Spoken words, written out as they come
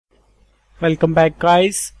Welcome back,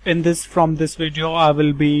 guys. From this video I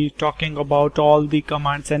will be talking about all the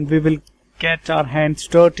commands, and we will get our hands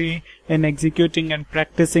dirty in executing and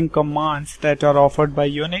practicing commands that are offered by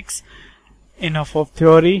UNIX. Enough of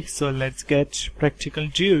theory, so let's get practical,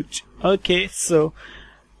 dude. Okay, so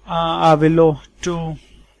I will to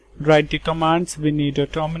write the commands, we need a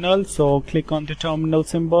terminal, so click on the terminal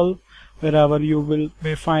symbol wherever you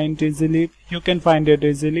find easily. You can find it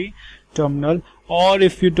easily, terminal. Or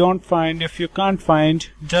if you can't find,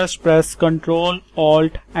 just press Ctrl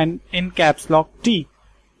Alt and in caps lock T.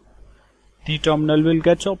 The terminal will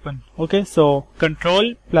get open. Okay, so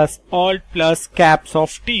Ctrl plus Alt plus caps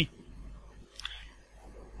of T.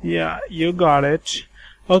 Yeah, you got it.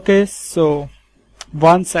 Okay, so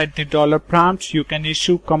once at the $prompt you can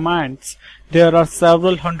issue commands. There are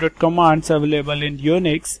several hundred commands available in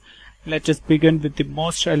UNIX. Let us begin with the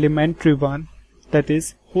most elementary one, that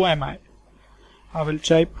is who am I. I will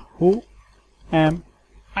type who am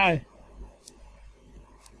I.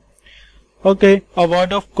 Okay, a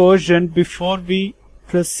word of caution before we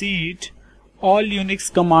proceed. All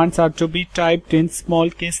UNIX commands are to be typed in small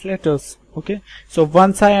case letters. Okay, so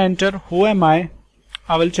once I enter who am I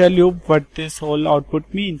will tell you what this whole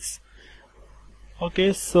output means.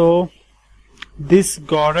 Okay, so this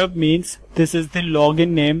Gourav means this is the login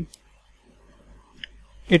name.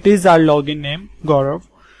 It is our login name, Gourav.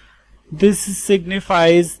 This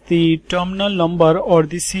signifies the terminal number or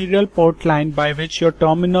the serial port line by which your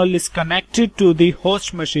terminal is connected to the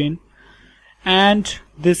host machine, and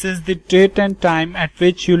this is the date and time at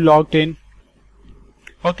which you logged in.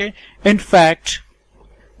 Okay, in fact,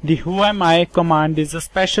 the who am I command is a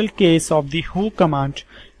special case of the who command.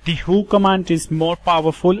 The who command is more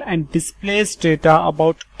powerful and displays data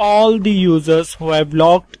about all the users who have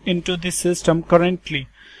logged into the system currently.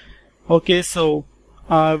 Okay, so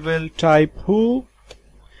I will type who,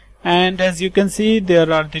 and as you can see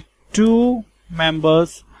there are the two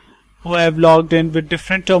members who have logged in with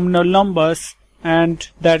different terminal numbers, and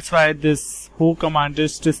that's why this who command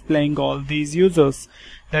is displaying all these users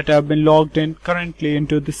that have been logged in currently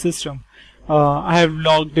into the system. I have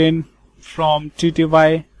logged in from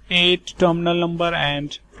TTY8 terminal number,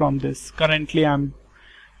 and from this currently I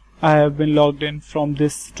have been logged in from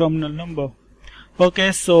this terminal number.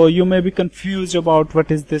 Okay, so you may be confused about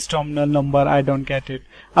what is this terminal number. I don't get it.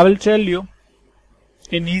 I will tell you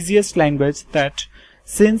in easiest language that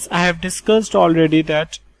since I have discussed already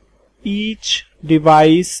that each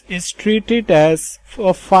device is treated as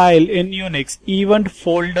a file in UNIX, even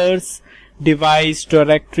folders, device,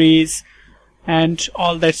 directories and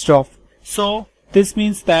all that stuff. So this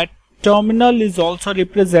means that terminal is also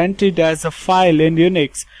represented as a file in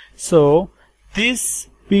UNIX. So this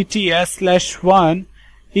pts/1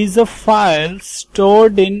 is a file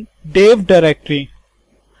stored in dev directory,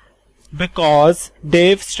 because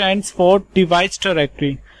dev stands for device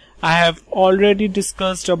directory. I have already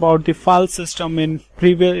discussed about the file system in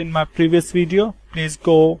my previous video. Please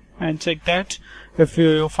go and check that if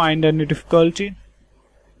you find any difficulty.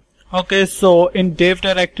 Okay, so in dev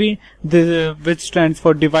directory, which stands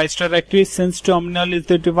for device directory, since terminal is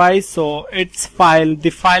the device, so its file, the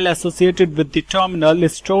file associated with the terminal,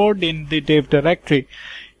 is stored in the dev directory.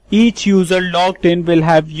 Each user logged in will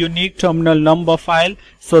have unique terminal number file,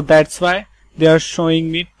 so that's why they are showing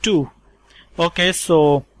me 2. Okay,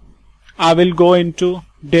 so I will go into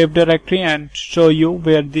dev directory and show you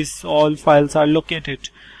where these all files are located.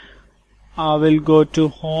 I will go to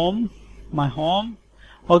home, my home.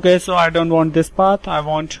 Okay, so I don't want this path, I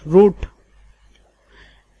want root.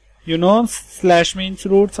 You know, / means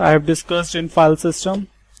roots. I have discussed in file system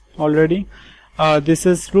already. This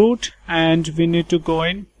is root, and we need to go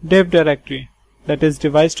in dev directory, that is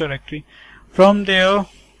device directory. From there,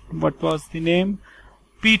 what was the name?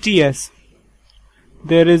 PTS.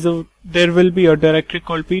 There will be a directory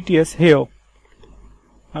called PTS here.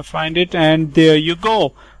 I find it, and there you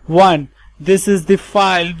go. 1. This is the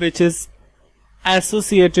file which is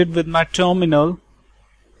associated with my terminal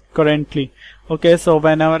currently. Okay, so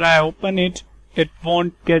whenever I open it, it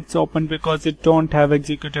won't get opened because it don't have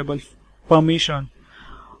executable permission.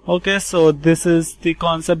 Okay, so this is the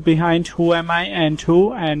concept behind who am I and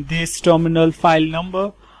who, and this terminal file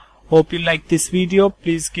number. Hope you like this video.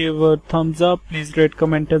 Please give a thumbs up, please rate,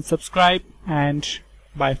 comment and subscribe, and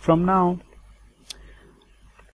bye from now.